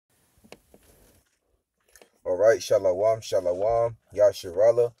All right, shalom, shalom,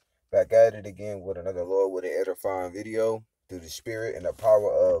 Yasharala. Back at it again with another Lord with an edifying video through the spirit and the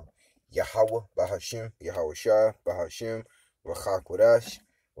power of Yahweh, Bahashim, Yahawashai, Bahashim, Rachakwadash.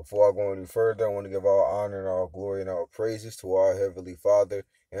 Before I go any further, I want to give all honor and all glory and all praises to our Heavenly Father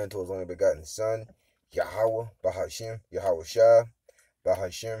and to His only begotten Son, Yahweh, Bahashim, Yahawashai,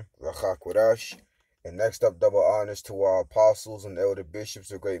 Bahashim, Rachakwadash. And next up, double honors to our apostles and elder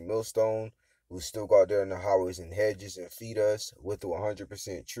bishops of Great Millstone, who still go out there in the highways and hedges and feed us with the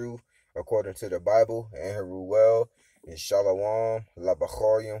 100% truth according to the Bible and Heruel and Shalom,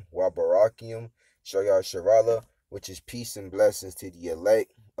 Labacharium, Wabarakium, Shaya Sharala, which is peace and blessings to the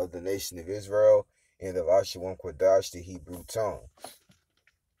elect of the nation of Israel in the Lashawan Kwadash, the Hebrew tongue.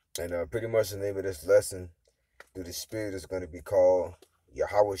 And pretty much the name of this lesson through the Spirit is going to be called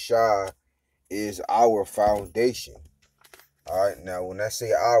Yahawashai is our foundation. All right, now when I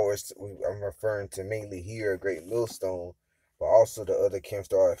say ours, I'm referring to mainly here at Great Millstone, but also the other camps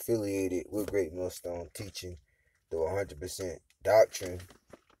that are affiliated with Great Millstone, teaching the 100% doctrine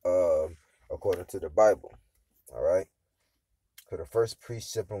according to the Bible. All right, so the first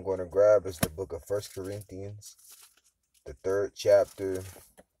precept I'm going to grab is the book of 1 Corinthians, the 3rd chapter.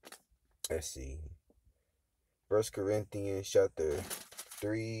 Let's see, 1 Corinthians chapter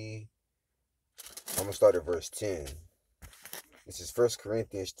 3. I'm going to start at verse 10. This is 1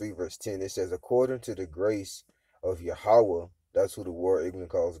 Corinthians 3 verse 10. It says, according to the grace of Yahweh, that's who the world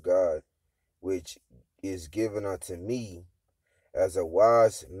ignorant calls God, which is given unto me as a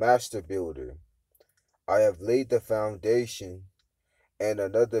wise master builder, I have laid the foundation, and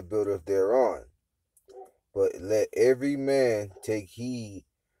another buildeth thereon. But let every man take heed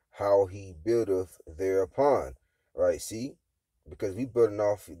how he buildeth thereupon. Right, see? Because we building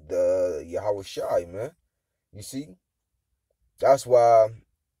off the Yahawashai, man. You see? That's why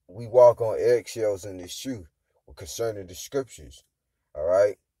we walk on eggshells in this truth concerning the scriptures, all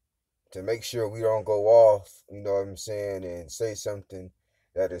right? To make sure we don't go off, you know what I'm saying, and say something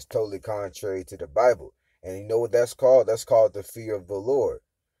that is totally contrary to the Bible. And you know what that's called? That's called the fear of the Lord,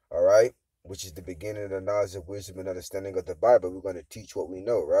 all right? Which is the beginning of the knowledge of wisdom and understanding of the Bible. We're going to teach what we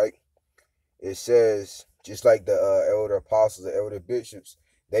know, right? It says, just like the elder apostles, the elder bishops,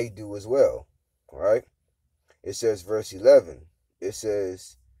 they do as well, all right? It says, verse 11, it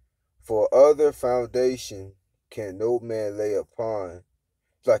says, for other foundation can no man lay upon,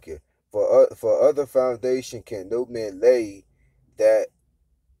 like it, for other foundation can no man lay that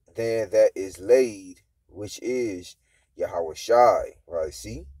than that is laid, which is Yahawashai, right?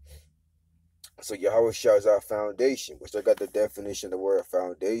 See? So Yahawashai is our foundation, which I got the definition of the word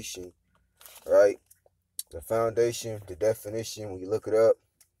foundation, right? The foundation, the definition, when you look it up,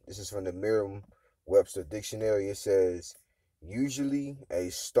 this is from the Merriam-Webster Dictionary. It says, usually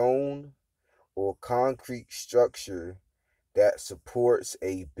a stone or concrete structure that supports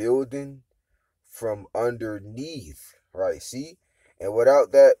a building from underneath, right? See? And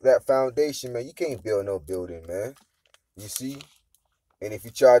without that foundation, man, you can't build no building, man. You see? And if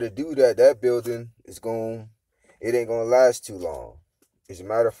you try to do that, that building it ain't gonna last too long. As a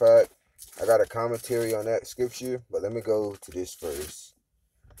matter of fact, I got a commentary on that scripture, but let me go to this first.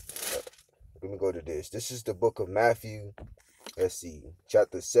 Let me go to this. This is the book of Matthew, let's see,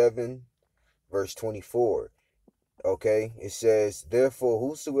 chapter 7, verse 24. Okay, it says, therefore,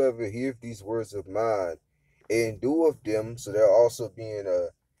 whosoever heareth these words of mine and doeth them, so there also being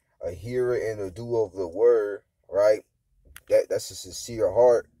a hearer and a doer of the word, right? That's a sincere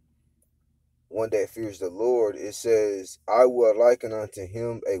heart, one that fears the Lord. It says, I will liken unto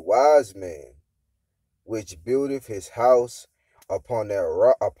him a wise man, which buildeth his house upon a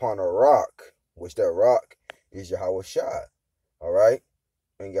rock, which that rock is Yahawashi, all right?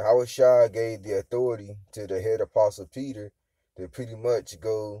 And Yahawashi gave the authority to the head apostle Peter to pretty much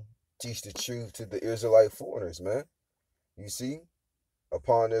go teach the truth to the Israelite foreigners, man. You see?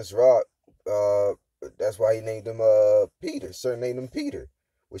 Upon this rock, that's why he named him Peter, surnamed him Peter,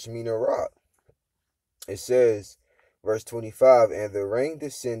 which means a rock. It says, verse 25, and the rain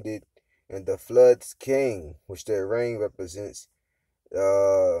descended and the floods came, which that rain represents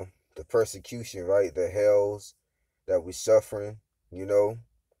the persecution, right? The hells that we're suffering, you know,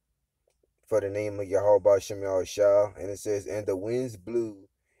 for the name of Yahweh Shem Yahushua. And it says, and the winds blew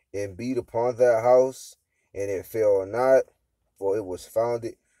and beat upon that house, and it fell not, for it was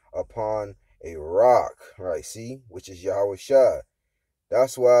founded upon a rock, right? See, which is Yahushua.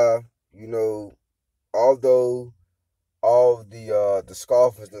 That's why, you know, although all the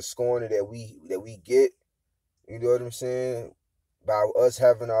scoffers, the scorner that we get, you know what I'm saying, by us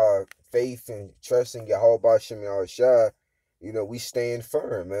having our faith and trust in Yahweh Shem Yahushua, you know, we stand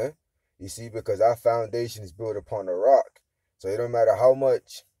firm, man. You see, because our foundation is built upon a rock. So it don't matter how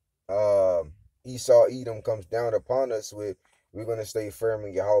much Esau Edom comes down upon us with, we're going to stay firm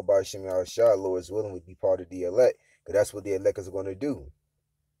in YAHAWASHI Yahawashi, Lord's willing, we be part of the elect. Because that's what the elect is going to do.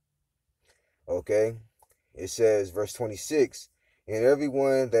 Okay? It says, verse 26, and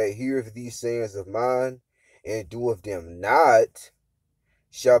everyone that heareth these sayings of mine, and doeth them not,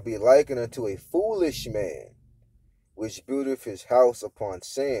 shall be likened unto a foolish man, which buildeth his house upon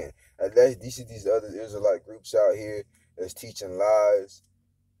sand. And these other Israelite groups out here that's teaching lies.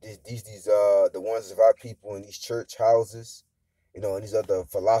 These the ones of our people in these church houses, and these other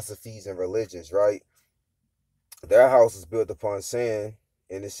philosophies and religions, right? Their house is built upon sand,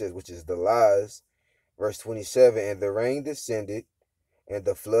 and it says, which is the lies. Verse 27, and the rain descended, and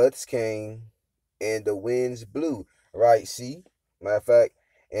the floods came, and the winds blew. Right, see? Matter of fact,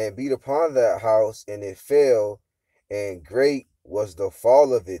 and beat upon that house, and it fell, and great was the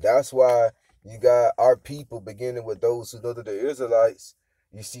fall of it. That's why you got our people, beginning with those who know that they're Israelites.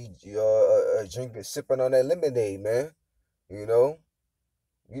 You see, drinking, sipping on that lemonade, man.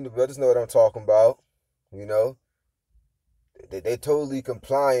 Brothers know what I'm talking about. They totally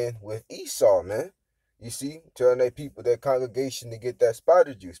complying with Esau, man. You see, telling their people, their congregation, to get that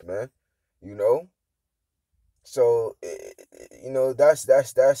spider juice, man. So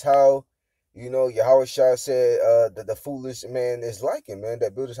that's how Yahawashi said that the foolish man is like him, man,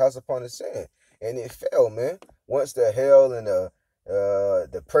 that built his house upon the sand, and it fell, man. Once the hell and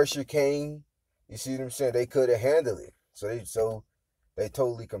the pressure came, you see what I'm saying, they couldn't handle it. So they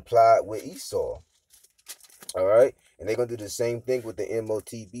totally complied with Esau. All right, and they're gonna do the same thing with the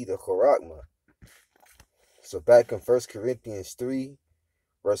MOTB, the Chorakma. So back in 1 Corinthians 3,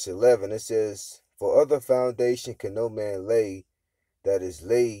 verse 11, it says, for other foundation can no man lay that is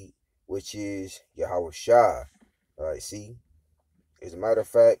laid, which is YAHAWASHI. All right, see? As a matter of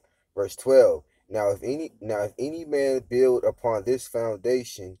fact, verse 12, now if any man build upon this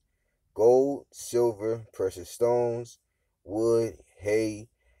foundation gold, silver, precious stones, wood, hay,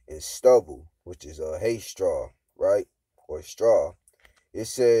 and stubble, which is a hay straw, right? Or straw. It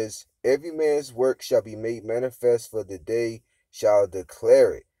says, every man's work shall be made manifest, for the day shall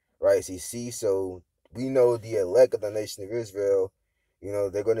declare it. Right? So we know the elect of the nation of Israel,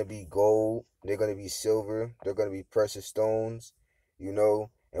 they're going to be gold, they're going to be silver, they're going to be precious stones, and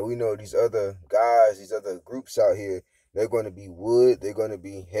we know these other guys, these other groups out here, they're going to be wood, they're going to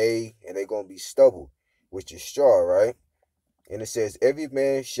be hay, and they're going to be stubble, which is straw, right? And it says, every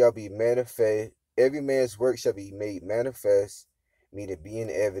man's work shall be made manifest, meaning being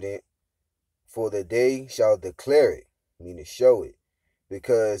evident, for the day shall declare it, meaning show it,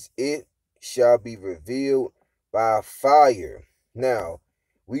 because it shall be revealed by fire. Now,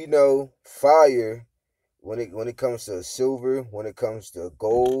 we know fire, when it comes to silver, when it comes to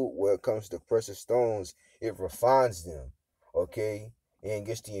gold, when it comes to precious stones, it refines them, okay? And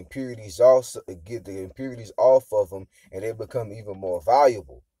gets the impurities off of them, and they become even more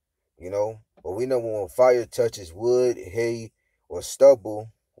valuable, But we know when fire touches wood, hay, or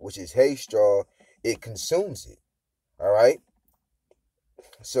stubble, which is hay straw, it consumes it. All right.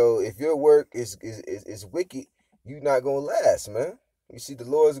 So if your work is wicked, you're not gonna last, man. You see, the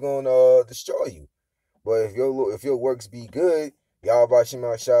Lord's gonna destroy you. But if your works be good, YAHAWASHI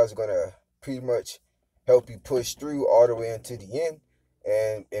Yahawashi is gonna pretty much help you push through all the way into the end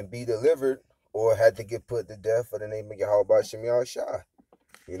and be delivered, or had to get put to death for the name of YAHAWASHI Yahawashi.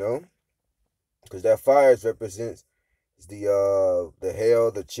 Because that fire represents the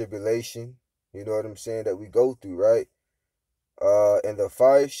hell, the tribulation, you know what I'm saying, that we go through, right? And the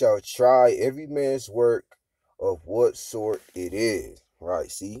fire shall try every man's work of what sort it is,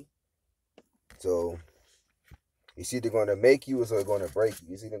 right? See? So it's either going to make you or it's going to break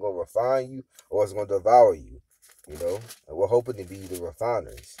you. It's either going to refine you or it's going to devour you, And we're hoping to be the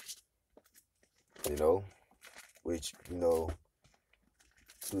refiners, which,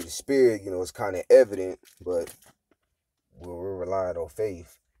 through the spirit, it's kind of evident, but we're relying on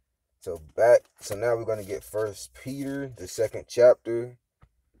faith. So now we're going to get 1 Peter, the 2nd chapter,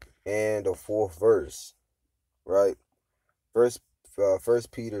 and the 4th verse, right? First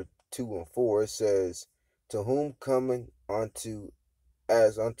Peter 2 and 4, it says, to whom coming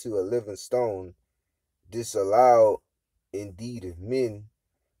as unto a living stone, disallowed indeed of men,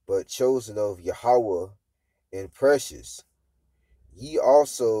 but chosen of Yahweh and precious. Ye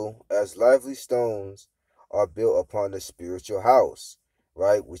also, as lively stones, are built upon the spiritual house,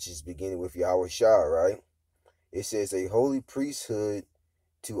 right? Which is beginning with YAHAWASHI, right? It says a holy priesthood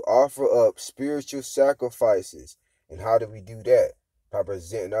to offer up spiritual sacrifices. And how do we do that? By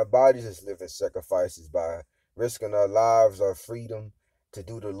presenting our bodies as living sacrifices, by risking our lives, our freedom, to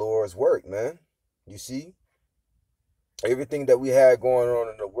do the Lord's work, man. You see? Everything that we had going on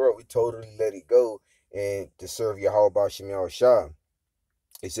in the world, we totally let it go and to serve YAHAWASHI Yahawashi.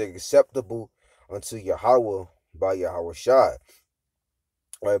 It's acceptable unto Yahweh by YAHAWASHI.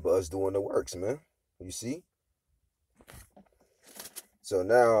 Right, but us doing the works, man. You see? So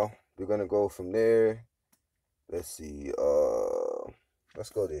now we're gonna go from there. Let's see. Let's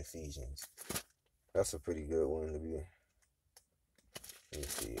go to Ephesians. That's a pretty good one to be. Let me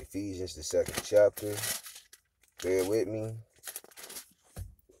see. Ephesians, the 2nd chapter. Bear with me.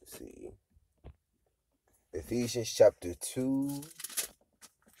 Let's see. Ephesians chapter 2,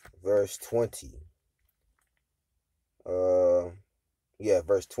 verse 20. Yeah,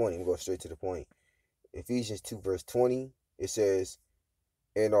 verse 20. I'm going straight to the point. Ephesians 2, verse 20. It says,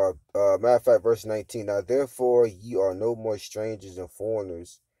 in our matter of fact, verse 19. Now therefore ye are no more strangers and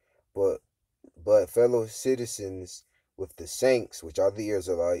foreigners, but fellow citizens with the saints, which are the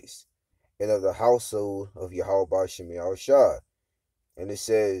Israelites, and of the household of YAHAWASHI Yahawashi. And it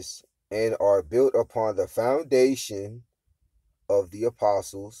says, and are built upon the foundation of the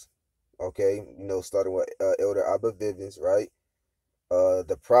apostles. Okay, starting with Elder Abba Vivens, right?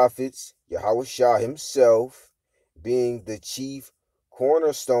 The prophets, Yahawashi himself being the chief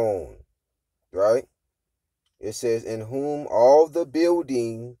cornerstone, right? It says, in whom all the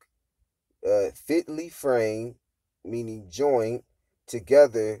building fitly framed, meaning joined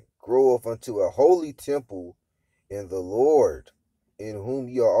together, groweth unto a holy temple in the Lord, in whom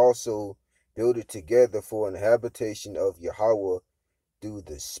ye are also builded together for an habitation of Yahweh through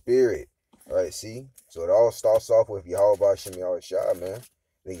the Spirit. All right, see? So it all starts off with YAHAWASHI Yahawashi, man.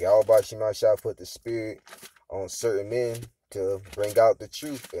 Then YAHAWASHI Yahawashi put the Spirit on certain men to bring out the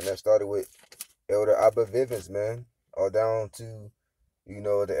truth. And that started with Elder Abba Vivens, man. All down to,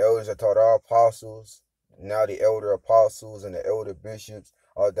 the elders that taught our apostles, now the elder apostles and the elder bishops,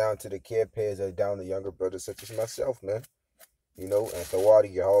 all down to the kid-pairs that down the younger brothers such as myself, man. And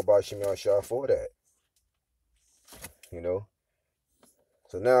Thawadi YAHAWASHI Yahawashi for that.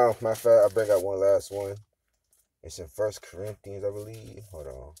 So now, matter of fact, I bring out one last one. It's in 1 Corinthians, I believe. Hold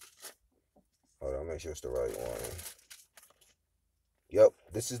on, make sure it's the right one. Yep,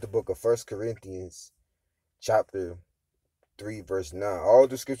 this is the book of 1 Corinthians, chapter 3, verse 9. All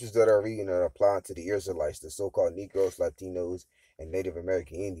the scriptures that are reading are applying to the Israelites, the so-called Negroes, Latinos, and Native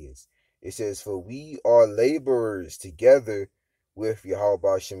American Indians. It says, for we are laborers together with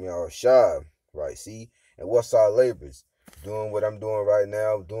YAHAWASHI Yahawashi. Right, see? And what's our labors? Doing what I'm doing right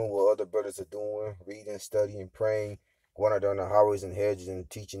now, doing what other brothers are doing, reading, studying, praying, going out there on the highways and hedges and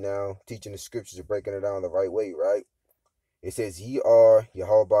teaching the scriptures and breaking it down the right way, right? It says, ye are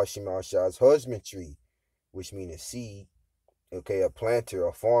YAHAWASHI Yahawashi's husbandry, which means a seed, okay, a planter,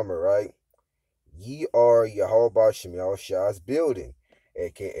 a farmer, right? Ye are YAHAWASHI Yahawashi's building,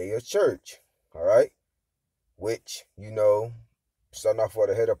 aka a church, all right? Which, starting off for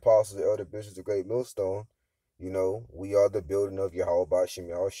the head apostles, the elder bishops, the great millstone, we are the building of YAHAWASHI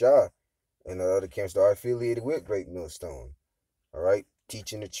Yahawashi. And the other camps that are affiliated with Great Millstone. All right?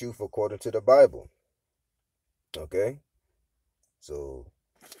 Teaching the truth according to the Bible. Okay? So,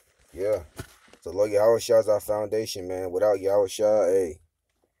 yeah. So, Lord Yahawashi is our foundation, man. Without Yahawashi, hey,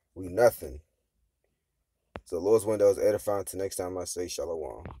 we nothing. So, Lord's window is edifying. Till next time I say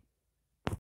shalom.